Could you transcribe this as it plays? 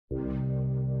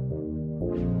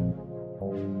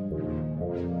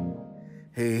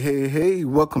Hey,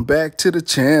 welcome back to the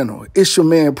channel. It's your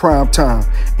man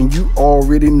Primetime, and you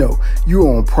already know you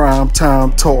on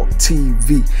Primetime Talk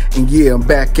TV. And yeah, I'm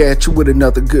back at you with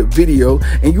another good video,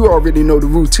 and you already know the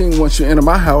routine. Once you enter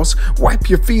my house, wipe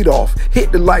your feet off,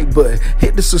 hit the like button,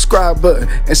 hit the subscribe button,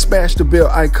 and smash the bell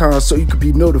icon so you can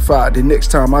be notified the next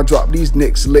time I drop these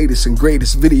next latest and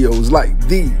greatest videos like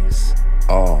these.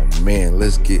 Oh man,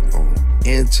 let's get on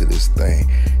into this thing.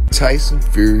 Tyson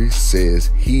Fury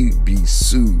says he'd be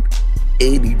sued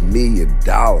 $80 million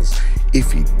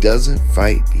if he doesn't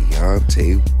fight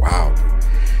Deontay Wilder.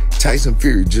 Tyson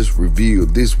Fury just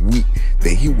revealed this week that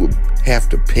he would have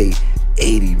to pay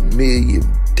 $80 million.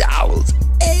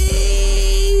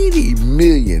 $80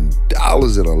 million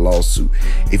in a lawsuit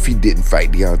if he didn't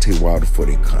fight Deontay Wilder for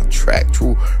the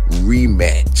contractual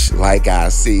rematch. Like I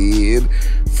said,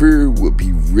 Fury would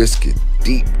be risking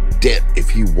deep debt if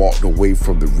he walked away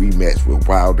from the rematch with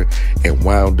Wilder and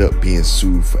wound up being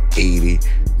sued for $80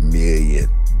 million.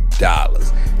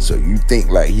 So you think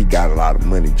like he got a lot of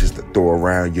money just to throw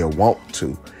around you want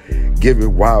to.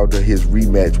 Giving Wilder his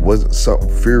rematch wasn't something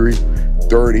Fury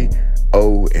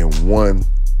 30-0-1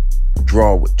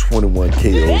 draw with 21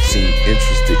 KOs seemed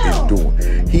interested in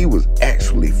doing. He was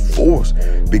actually forced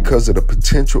because of the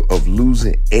potential of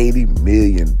losing $80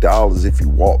 million if he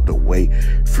walked away.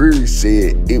 Fury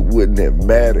said it wouldn't have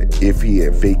mattered if he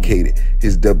had vacated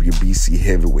his WBC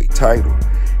heavyweight title.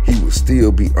 He would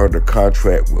still be under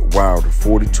contract with Wilder,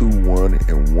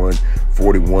 42-1-1,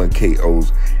 41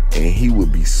 KOs, and he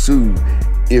would be sued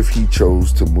if he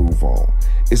chose to move on.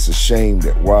 It's a shame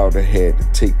that Wilder had to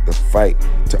take the fight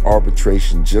to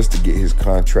arbitration just to get his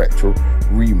contractual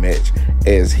rematch,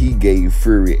 as he gave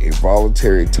Fury a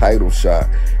voluntary title shot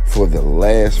for the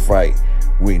last fight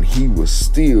when he was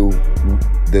still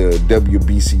the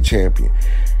WBC champion.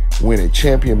 When a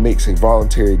champion makes a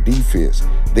voluntary defense,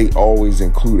 they always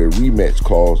include a rematch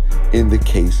clause in the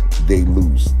case they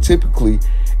lose. Typically,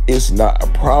 it's not a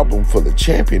problem for the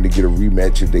champion to get a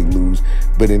rematch if they lose,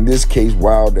 but in this case,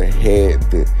 Wilder had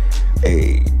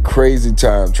a crazy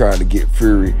time trying to get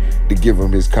Fury to give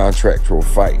him his contractual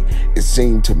fight. It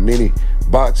seemed to many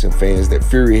boxing fans that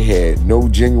Fury had no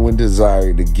genuine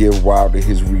desire to give Wilder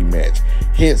his rematch.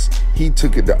 Hence, he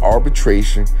took it to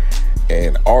arbitration,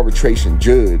 an arbitration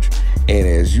judge, and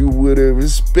as you would have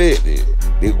expected,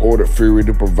 they ordered Fury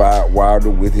to provide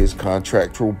Wilder with his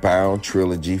contractual bound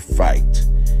Trilogy fight.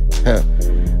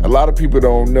 A lot of people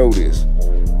don't know this,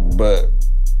 but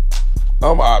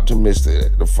I'm optimistic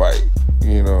at the fight.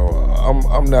 You know,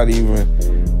 I'm not even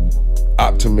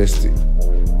optimistic,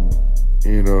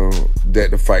 you know, that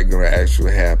the fight gonna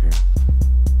actually happen.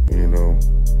 You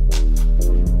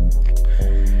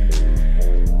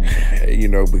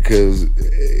know, because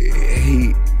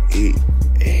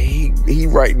he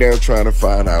right now trying to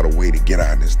find out a way to get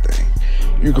out of this thing.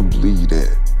 You can believe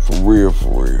that, for real.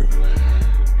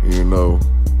 You know,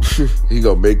 he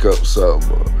gonna make up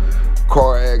something.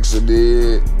 Car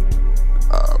accident,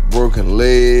 broken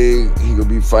leg. He gonna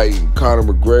be fighting Conor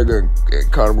McGregor,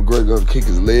 and Conor McGregor gonna kick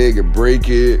his leg and break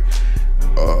it.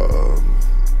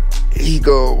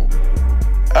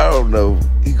 I don't know.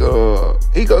 He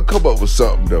gonna come up with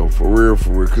something though, for real,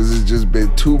 because it's just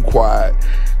been too quiet,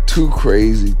 too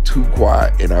crazy, too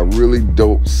quiet, and I really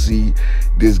don't see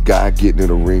this guy getting in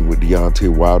the ring with Deontay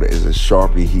Wilder as a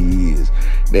sharpie he is.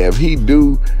 Now, if he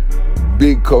do,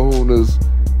 big kahunas,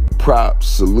 props,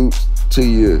 salutes to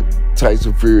you,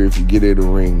 Tyson Fury, if you get in the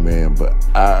ring, man. But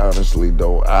I honestly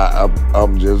don't. I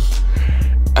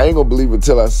ain't gonna believe it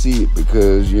until I see it,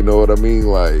 because you know what I mean.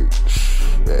 Like,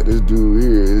 man, this dude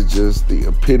here is just the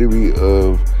epitome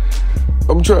of,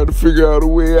 I'm trying to figure out a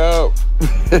way out.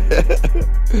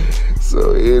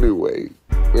 So anyway,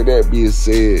 with that being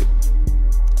said,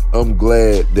 I'm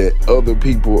glad that other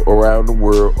people around the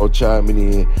world are chiming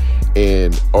in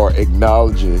and are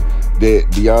acknowledging that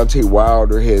Deontay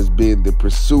Wilder has been the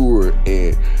pursuer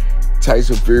and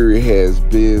Tyson Fury has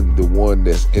been the one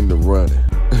that's in the running.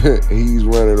 He's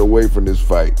running away from this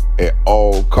fight at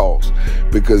all costs,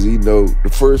 because he know the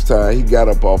first time he got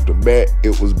up off the mat,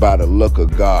 it was by the luck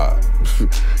of God.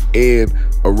 And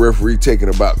a referee taking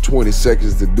about 20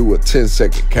 seconds to do a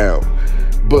 10-second count.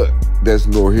 But that's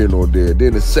nor here nor there.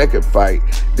 Then the second fight,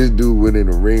 this dude went in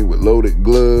the ring with loaded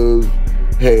gloves,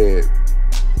 had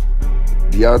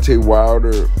Deontay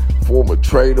Wilder, former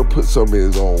trainer, put some in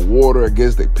his own water. I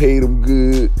guess they paid him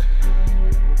good.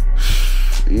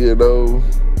 You know,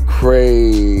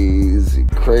 crazy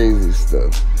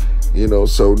stuff. You know,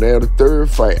 so now the third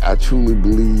fight, I truly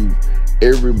believe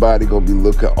Everybody gonna be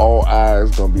looking. All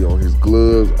eyes gonna be on his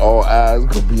gloves. All eyes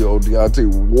gonna be on Deontay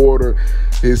Wilder,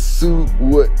 his suit,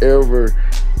 whatever.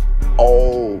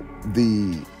 All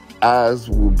the eyes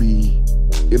will be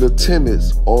in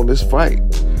attendance on this fight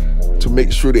to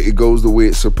make sure that it goes the way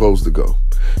it's supposed to go.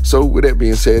 So with that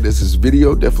being said, this is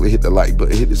video. Definitely hit the like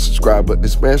button, hit the subscribe button,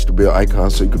 and smash the bell icon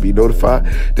so you can be notified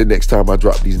the next time I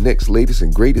drop these next, latest,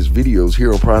 and greatest videos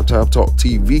here on Primetime Talk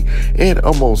TV. And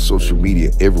I'm on social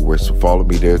media everywhere, so follow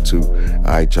me there too. All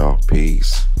right, y'all.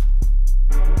 Peace.